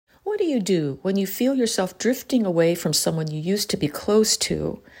do you do when you feel yourself drifting away from someone you used to be close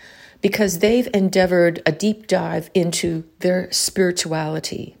to because they've endeavored a deep dive into their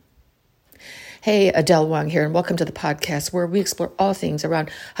spirituality? Hey, Adele Wang here, and welcome to the podcast where we explore all things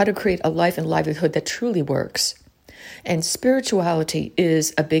around how to create a life and livelihood that truly works. And spirituality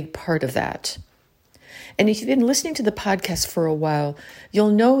is a big part of that. And if you've been listening to the podcast for a while,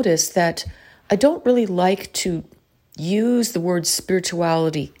 you'll notice that I don't really like to use the word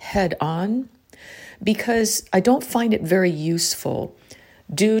spirituality head on because I don't find it very useful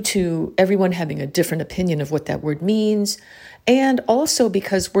due to everyone having a different opinion of what that word means, and also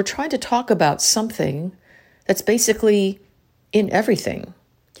because we're trying to talk about something that's basically in everything.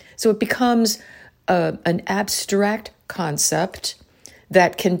 So it becomes an abstract concept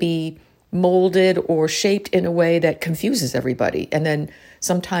that can be molded or shaped in a way that confuses everybody. And then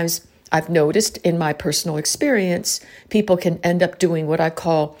sometimes I've noticed in my personal experience, people can end up doing what I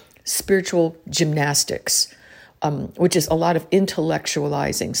call spiritual gymnastics, which is a lot of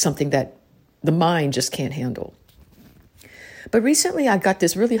intellectualizing, something that the mind just can't handle. But recently I got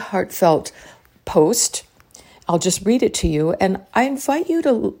this really heartfelt post. I'll just read it to you, and I invite you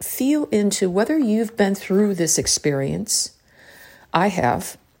to feel into whether you've been through this experience. I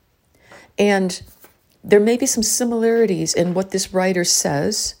have. And there may be some similarities in what this writer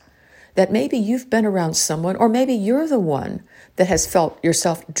says, that maybe you've been around someone, or maybe you're the one that has felt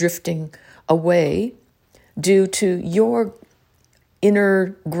yourself drifting away due to your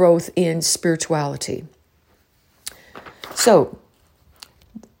inner growth in spirituality. So,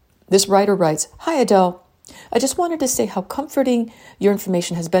 this writer writes, "Hi Adele, I just wanted to say how comforting your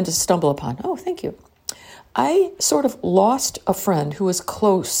information has been to stumble upon." Oh, thank you. I sort of lost a friend who was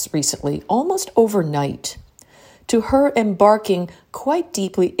close recently, almost overnight, to her embarking quite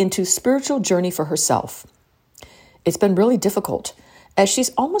deeply into spiritual journey for herself. It's been really difficult, as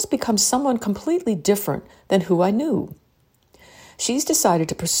she's almost become someone completely different than who I knew. She's decided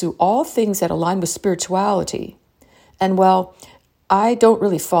to pursue all things that align with spirituality, and well, I don't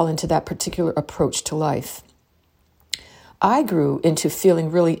really fall into that particular approach to life. I grew into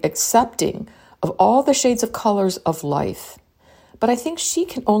feeling really accepting of all the shades of colors of life, but I think she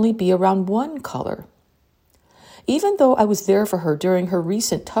can only be around one color. Even though I was there for her during her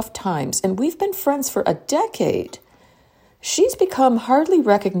recent tough times, and we've been friends for a decade, she's become hardly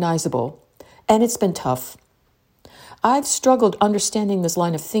recognizable, and it's been tough. I've struggled understanding this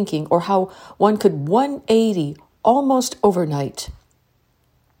line of thinking, or how one could 180 almost overnight.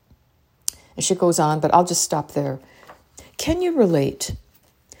 And she goes on, but I'll just stop there. Can you relate?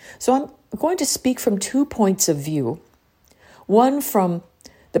 So I'm going to speak from 2 points of view. One from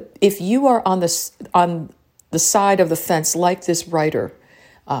if you are on the side of the fence like this writer,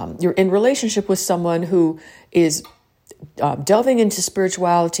 you're in relationship with someone who is delving into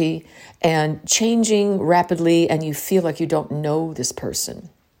spirituality and changing rapidly, and you feel like you don't know this person.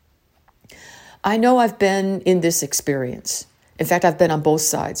 I know I've been in this experience. In fact, I've been on both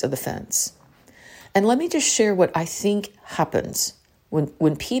sides of the fence. And let me just share what I think happens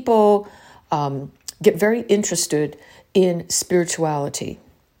when people get very interested in spirituality.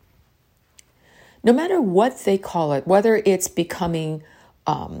 No matter what they call it, whether it's becoming,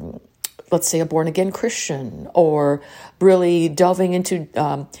 let's say, a born-again Christian, or really delving into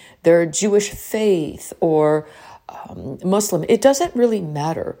their Jewish faith, or Muslim, it doesn't really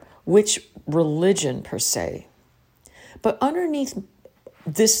matter which religion per se. But underneath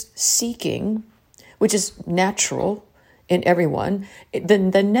this seeking, which is natural in everyone,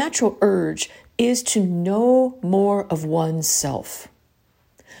 then the natural urge is to know more of oneself.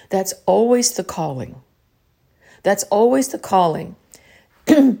 That's always the calling. That's always the calling.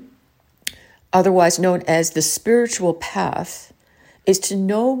 Otherwise known as the spiritual path, is to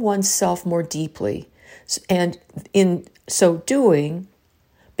know oneself more deeply. And in so doing,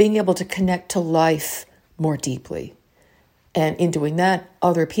 being able to connect to life more deeply. And in doing that,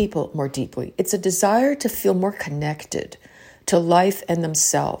 other people more deeply. It's a desire to feel more connected to life and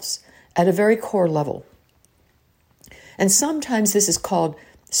themselves at a very core level. And sometimes this is called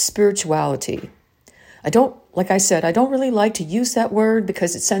spirituality. Like I said, I don't really like to use that word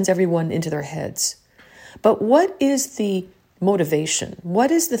because it sends everyone into their heads. But what is the motivation? What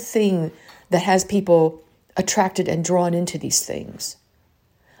is the thing that has people attracted and drawn into these things?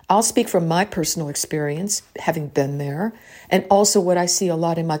 I'll speak from my personal experience, having been there, and also what I see a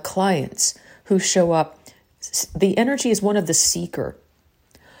lot in my clients who show up. The energy is one of the seeker.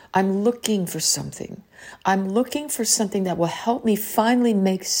 I'm looking for something. I'm looking for something that will help me finally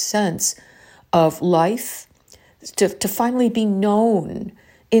make sense of life, to finally be known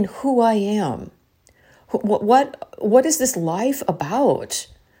in who I am. What is this life about?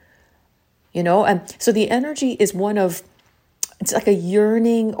 And so the energy is one of, it's like a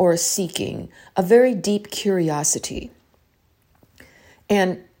yearning or a seeking, a very deep curiosity.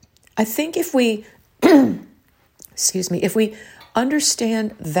 And I think if we, if we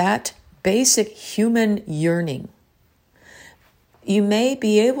understand that basic human yearning, you may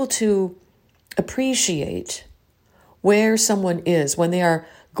be able to appreciate where someone is when they are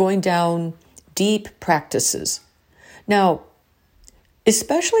going down deep practices. Now,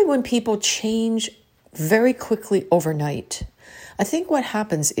 especially when people change very quickly overnight, I think what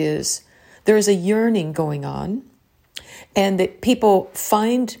happens is there is a yearning going on, and that people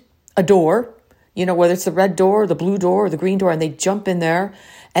find a door, whether it's the red door or the blue door or the green door, and they jump in there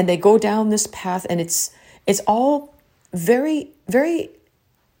and they go down this path, and it's all very, very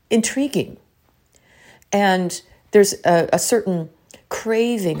intriguing. And there's a certain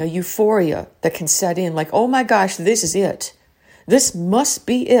craving, a euphoria that can set in, like, oh my gosh, this is it. This must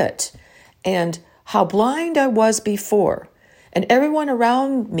be it. And how blind I was before. And everyone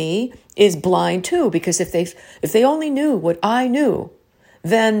around me is blind too, because if they only knew what I knew,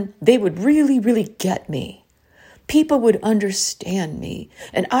 then they would really, really get me. People would understand me,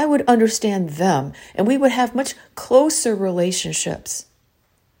 and I would understand them, and we would have much closer relationships.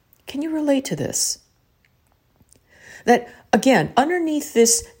 Can you relate to this? That, again, underneath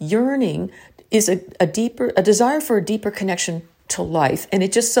this yearning is a desire for a deeper connection to life. And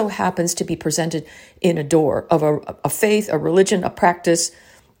it just so happens to be presented in a door of a faith, a religion, a practice.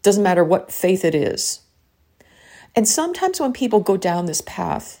 Doesn't matter what faith it is. And sometimes when people go down this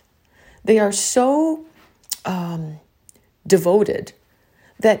path, they are so devoted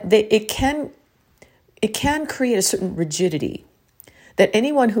that it can create a certain rigidity, that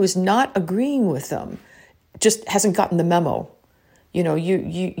anyone who is not agreeing with them just hasn't gotten the memo. You're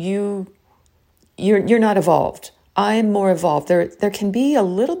not evolved. I'm more evolved. There can be a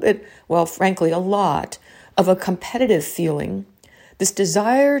little bit, well, frankly, a lot of a competitive feeling, this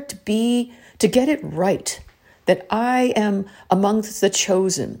desire to get it right, that I am amongst the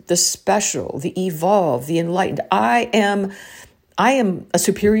chosen, the special, the evolved, the enlightened. I am a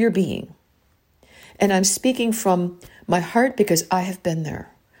superior being. And I'm speaking from my heart because I have been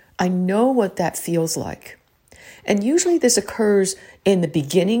there. I know what that feels like. And usually this occurs in the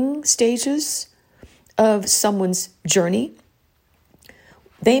beginning stages of someone's journey.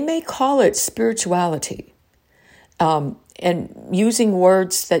 They may call it spirituality, and using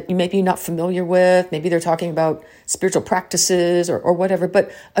words that you maybe not familiar with. Maybe they're talking about spiritual practices or whatever.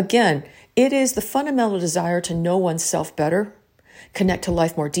 But again, it is the fundamental desire to know oneself better, connect to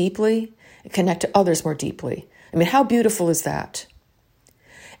life more deeply, and connect to others more deeply. I mean, how beautiful is that?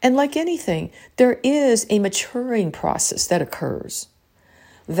 And like anything, there is a maturing process that occurs,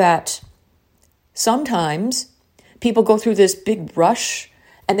 that sometimes people go through this big rush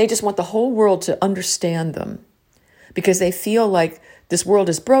and they just want the whole world to understand them because they feel like this world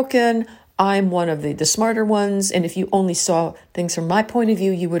is broken. I'm one of the smarter ones. And if you only saw things from my point of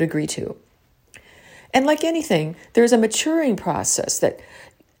view, you would agree to. And like anything, there's a maturing process that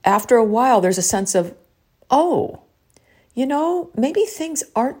after a while, there's a sense of, maybe things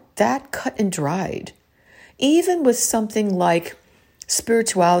aren't that cut and dried. Even with something like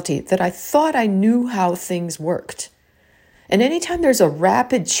spirituality, that I thought I knew how things worked. And anytime there's a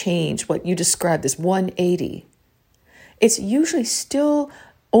rapid change, what you described as 180, it's usually still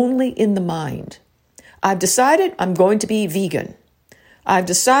only in the mind. I've decided I'm going to be vegan. I've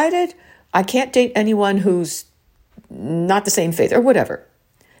decided I can't date anyone who's not the same faith or whatever.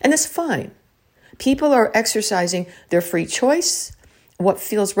 And that's fine. People are exercising their free choice, what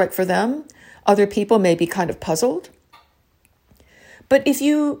feels right for them. Other people may be kind of puzzled. But if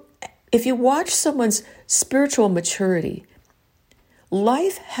you watch someone's spiritual maturity,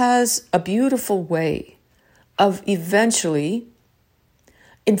 life has a beautiful way of eventually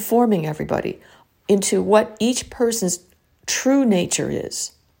informing everybody into what each person's true nature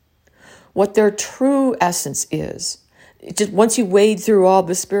is, what their true essence is. Just once you wade through all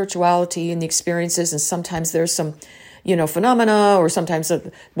the spirituality and the experiences, and sometimes there's some, phenomena, or sometimes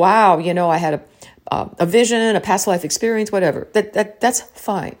I had a vision, a past life experience, whatever. That's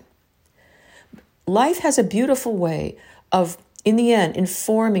fine. Life has a beautiful way of, in the end,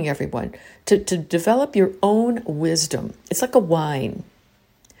 informing everyone to develop your own wisdom. It's like a wine.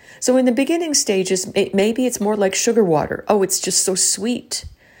 So in the beginning stages, maybe it's more like sugar water. Oh, it's just so sweet.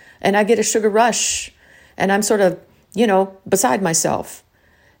 And I get a sugar rush, and I'm sort of, beside myself.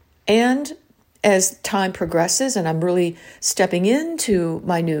 And as time progresses and I'm really stepping into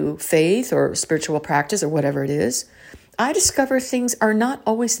my new faith or spiritual practice or whatever it is, I discover things are not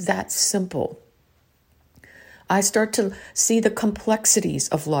always that simple. I start to see the complexities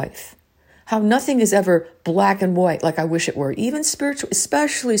of life, how nothing is ever black and white like I wish it were, even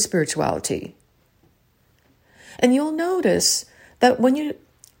especially spirituality. And you'll notice that when you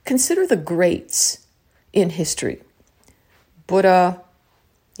consider the greats in history, Buddha,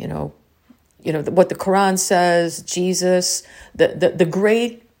 what the Quran says, Jesus, the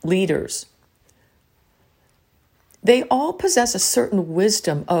great leaders, they all possess a certain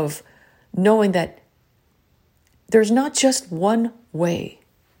wisdom of knowing that there's not just one way.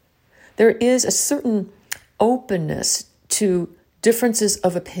 There is a certain openness to differences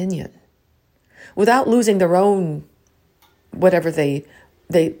of opinion without losing their own, whatever they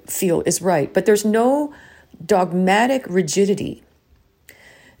feel is right. But there's no dogmatic rigidity.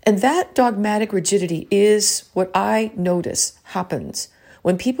 And that dogmatic rigidity is what I notice happens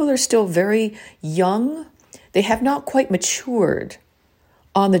when people are still very young. They have not quite matured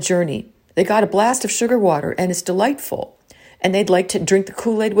on the journey. They got a blast of sugar water and it's delightful. And they'd like to drink the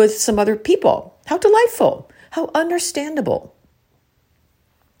Kool-Aid with some other people. How delightful. How understandable.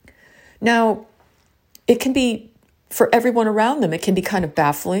 Now, it can be, for everyone around them, it can be kind of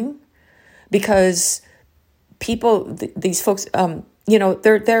baffling because people, these folks,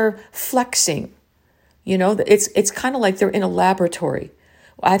 they're flexing. It's kind of like they're in a laboratory.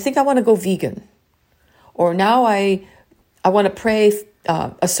 I think I want to go vegan. Or now I want to pray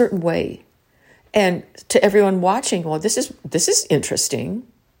a certain way. And to everyone watching, well, this is interesting.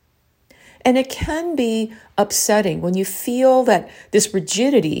 And it can be upsetting when you feel that this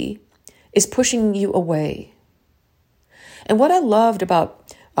rigidity is pushing you away. And what I loved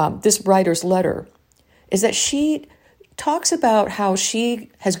about this writer's letter is that she talks about how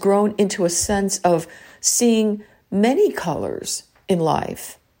she has grown into a sense of seeing many colors in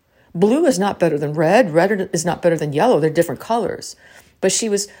life. Blue is not better than red. Red is not better than yellow. They're different colors. But she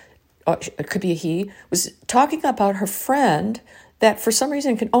was, it could be a he, was talking about her friend that for some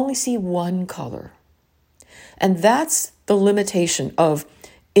reason can only see one color. And that's the limitation of,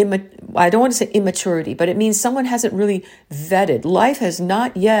 I don't want to say immaturity, but it means someone hasn't really vetted. Life has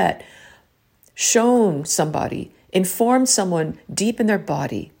not yet shown somebody, informed someone deep in their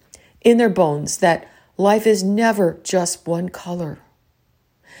body, in their bones, that life is never just one color.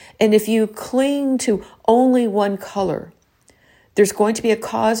 And if you cling to only one color, there's going to be a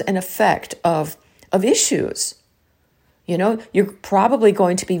cause and effect of issues. You're probably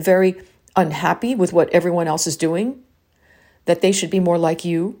going to be very unhappy with what everyone else is doing, that they should be more like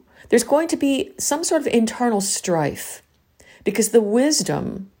you. There's going to be some sort of internal strife because the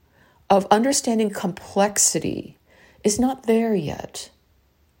wisdom of understanding complexity is not there yet.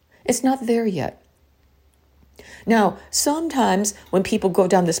 It's not there yet. Now, sometimes when people go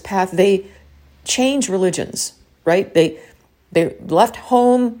down this path, they change religions, right? They left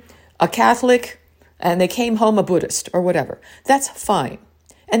home a Catholic and they came home a Buddhist or whatever. That's fine.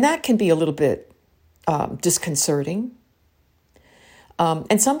 And that can be a little bit disconcerting.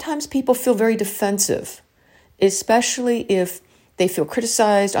 And sometimes people feel very defensive, especially if they feel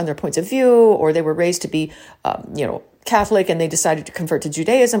criticized on their points of view, or they were raised to be, Catholic and they decided to convert to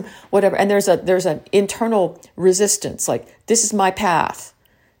Judaism, whatever. And there's an internal resistance, like, this is my path,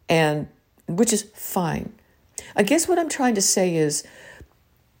 and which is fine. I guess what I'm trying to say is,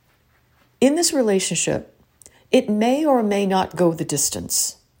 in this relationship, it may or may not go the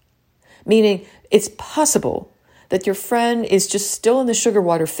distance. Meaning, it's possible that your friend is just still in the sugar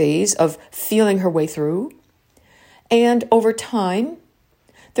water phase of feeling her way through. And over time,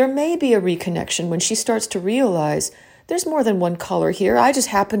 there may be a reconnection when she starts to realize there's more than one color here. I just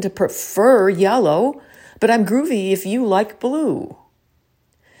happen to prefer yellow, but I'm groovy if you like blue.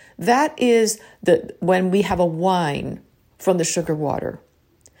 That is when we have a wine from the sugar water.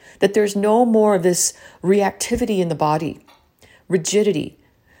 That there's no more of this reactivity in the body, rigidity,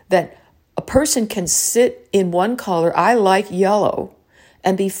 that a person can sit in one color, I like yellow,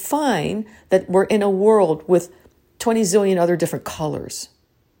 and be fine that we're in a world with 20 zillion other different colors.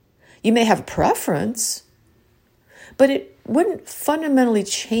 You may have a preference, but it wouldn't fundamentally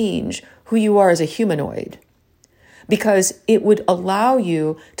change who you are as a humanoid, because it would allow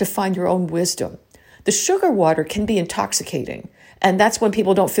you to find your own wisdom. The sugar water can be intoxicating, and that's when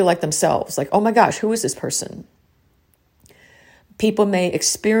people don't feel like themselves. Like, oh my gosh, who is this person? People may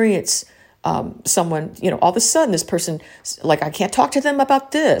experience someone, all of a sudden this person, like, I can't talk to them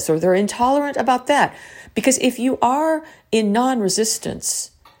about this, or they're intolerant about that. Because if you are in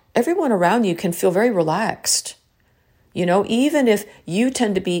non-resistance, everyone around you can feel very relaxed. Even if you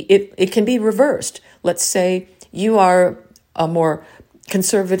tend to be, it can be reversed. Let's say you are a more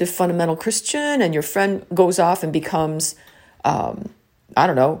conservative fundamental Christian and your friend goes off and becomes,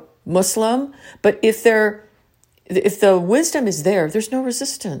 Muslim. But if the wisdom is there, there's no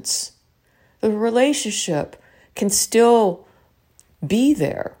resistance. the relationship can still be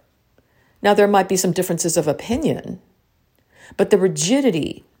there. Now, there might be some differences of opinion, but the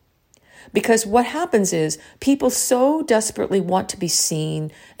rigidity, because what happens is people so desperately want to be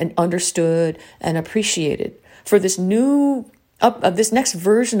seen and understood and appreciated for this this next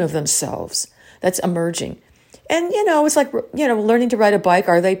version of themselves that's emerging. And, it's like, learning to ride a bike.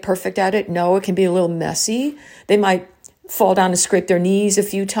 Are they perfect at it? No, it can be a little messy. They might fall down and scrape their knees a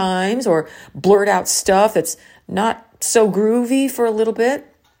few times or blurt out stuff that's not so groovy for a little bit.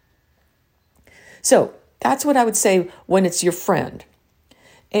 So that's what I would say when it's your friend.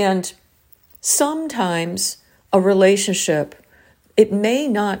 And sometimes a relationship, it may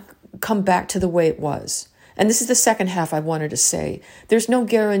not come back to the way it was. And this is the second half I wanted to say. There's no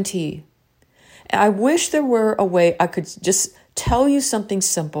guarantee. I wish there were a way I could just tell you something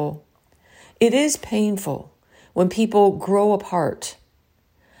simple. It is painful when people grow apart.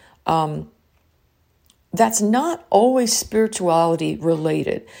 That's not always spirituality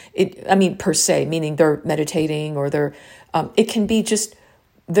related. Per se, meaning they're meditating or it can be just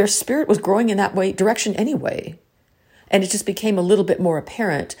their spirit was growing in that direction anyway. And it just became a little bit more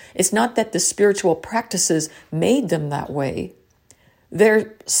apparent. It's not that the spiritual practices made them that way.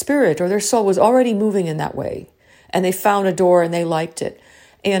 Their spirit or their soul was already moving in that way. And they found a door and they liked it.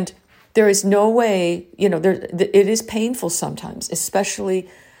 And there is no way, it is painful sometimes, especially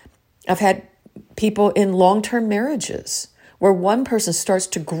I've had people in long-term marriages where one person starts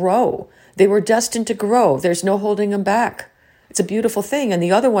to grow. They were destined to grow. There's no holding them back. It's a beautiful thing. And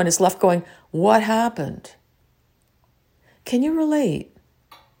the other one is left going, what happened? Can you relate?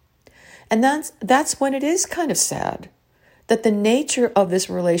 And that's when it is kind of sad that the nature of this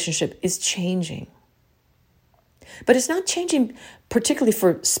relationship is changing. But it's not changing particularly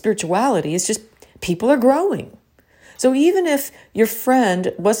for spirituality. It's just people are growing. So even if your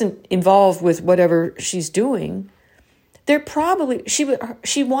friend wasn't involved with whatever she's doing,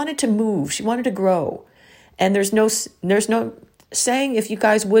 she wanted to move. She wanted to grow. And there's no saying if you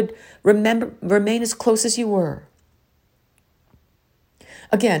guys would remain as close as you were.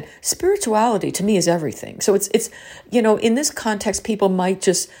 Again, spirituality to me is everything. So it's in this context, people might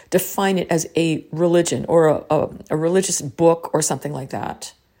just define it as a religion or a religious book or something like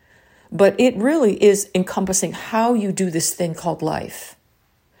that. But it really is encompassing how you do this thing called life.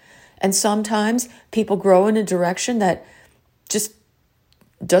 And sometimes people grow in a direction that just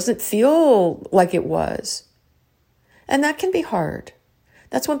doesn't feel like it was. And that can be hard.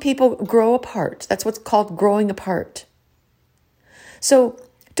 That's when people grow apart. That's what's called growing apart. So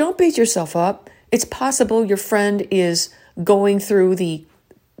don't beat yourself up. It's possible your friend is going through the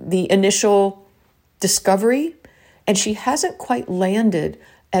initial discovery and she hasn't quite landed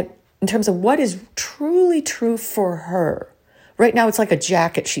in terms of what is truly true for her. Right now, it's like a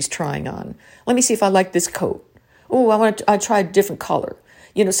jacket she's trying on. Let me see if I like this coat. Oh, I try a different color.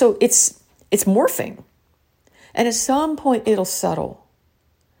 So it's morphing. And at some point, it'll settle.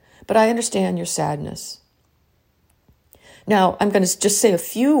 But I understand your sadness. Now, I'm going to just say a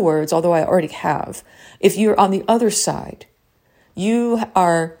few words, although I already have. If you're on the other side, you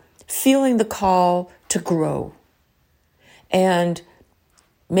are feeling the call to grow. And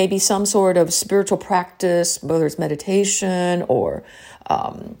maybe some sort of spiritual practice, whether it's meditation or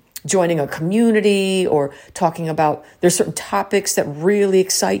joining a community or talking about, there's certain topics that really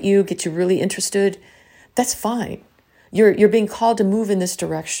excite you, get you really interested. That's fine. You're being called to move in this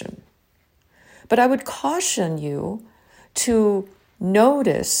direction. But I would caution you to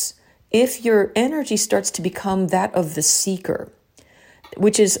notice if your energy starts to become that of the seeker,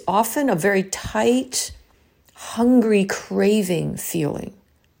 which is often a very tight, hungry, craving feeling.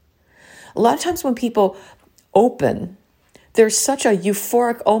 A lot of times when people open, there's such a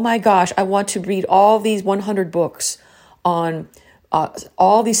euphoric, oh my gosh, I want to read all these 100 books on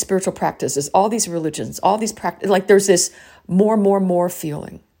all these spiritual practices, all these religions, all these practices. Like there's this more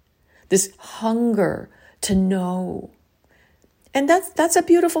feeling, this hunger to know. And that's a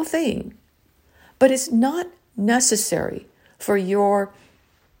beautiful thing. But it's not necessary for your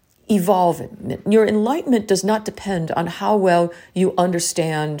evolvement. Your enlightenment does not depend on how well you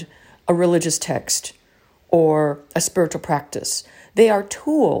understand a religious text or a spiritual practice. They are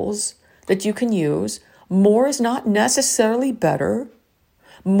tools that you can use. More is not necessarily better.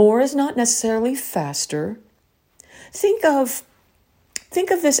 More is not necessarily faster. Think of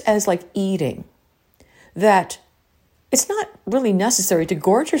this as like eating. That it's not really necessary to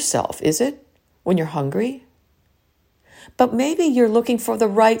gorge yourself, is it, when you're hungry? But maybe you're looking for the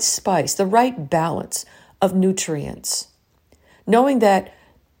right spice, the right balance of nutrients, knowing that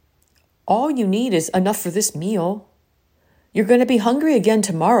all you need is enough for this meal. You're going to be hungry again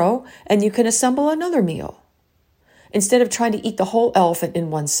tomorrow, and you can assemble another meal instead of trying to eat the whole elephant in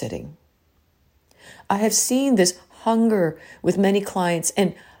one sitting. I have seen this hunger with many clients,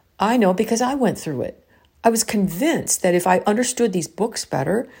 and I know because I went through it. I was convinced that if I understood these books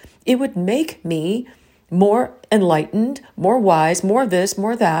better, it would make me more enlightened, more wise, more this,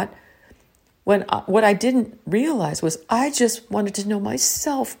 more that. When what I didn't realize was I just wanted to know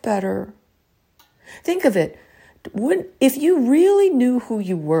myself better. Think of it. If you really knew who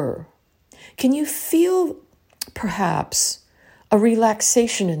you were, can you feel perhaps a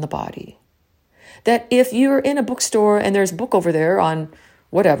relaxation in the body? That if you're in a bookstore and there's a book over there on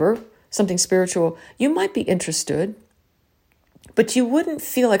whatever, something spiritual, you might be interested, but you wouldn't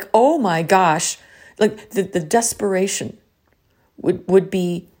feel like, oh my gosh, like the desperation would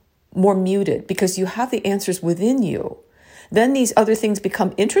be more muted because you have the answers within you. Then these other things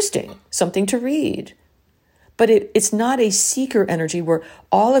become interesting, something to read. But it's not a seeker energy where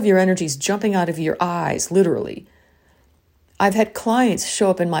all of your energy is jumping out of your eyes, literally. I've had clients show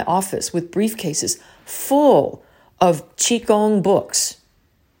up in my office with briefcases full of Qigong books.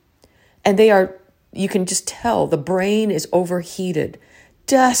 And you can just tell the brain is overheated,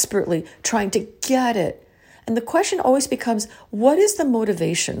 desperately trying to get it. And the question always becomes, what is the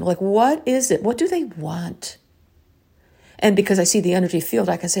motivation? Like, what is it? What do they want? And because I see the energy field,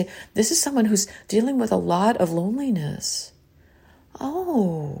 I can say, this is someone who's dealing with a lot of loneliness.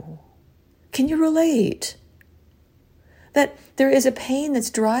 Oh, can you relate? That there is a pain that's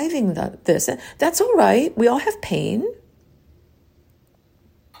driving this. That's all right. We all have pain.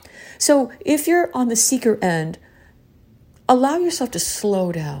 So if you're on the seeker end, allow yourself to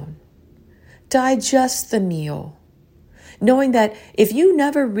slow down. Digest the meal. Knowing that if you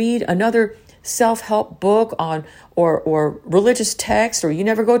never read another self-help book on or religious text, or you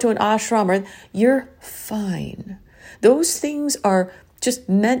never go to an ashram, you're fine. Those things are just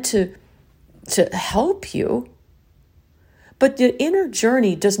meant to help you. But the inner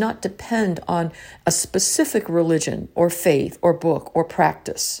journey does not depend on a specific religion or faith or book or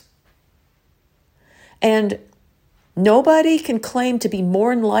practice. And nobody can claim to be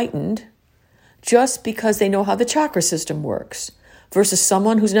more enlightened just because they know how the chakra system works versus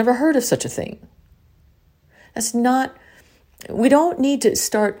someone who's never heard of such a thing. We don't need to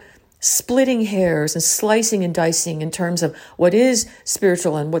start splitting hairs and slicing and dicing in terms of what is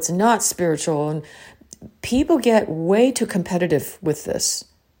spiritual and what's not spiritual. And people get way too competitive with this.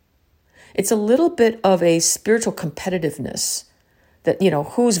 It's a little bit of a spiritual competitiveness that,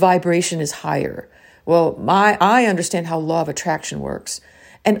 whose vibration is higher. Well, I understand how law of attraction works.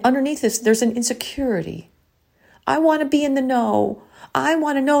 And underneath this, there's an insecurity. I want to be in the know. I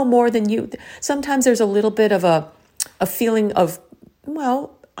want to know more than you. Sometimes there's a little bit of a feeling of,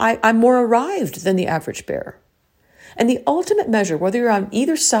 I'm more arrived than the average bear. And the ultimate measure, whether you're on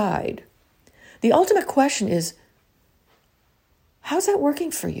either side, the ultimate question is, how's that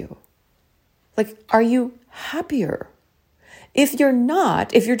working for you? Like, are you happier? If you're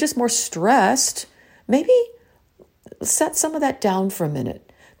not, if you're just more stressed, maybe set some of that down for a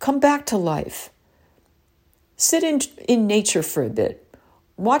minute. Come back to life. Sit in nature for a bit.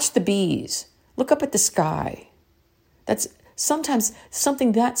 Watch the bees. Look up at the sky. That's sometimes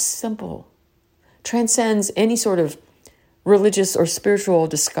something that simple transcends any sort of religious or spiritual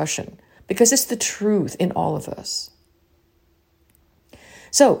discussion because it's the truth in all of us.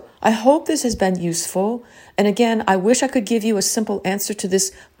 So I hope this has been useful. And again, I wish I could give you a simple answer to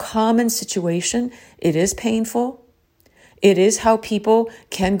this common situation. It is painful. It is how people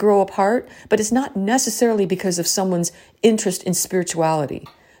can grow apart, but it's not necessarily because of someone's interest in spirituality.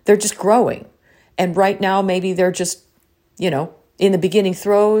 They're just growing. And right now, maybe they're just, in the beginning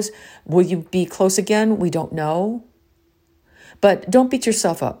throes. Will you be close again? We don't know. But don't beat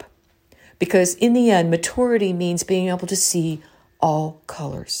yourself up. Because in the end, maturity means being able to see all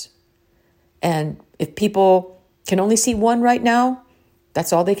colors. And if people can only see one right now,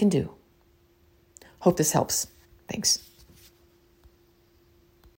 that's all they can do. Hope this helps. Thanks.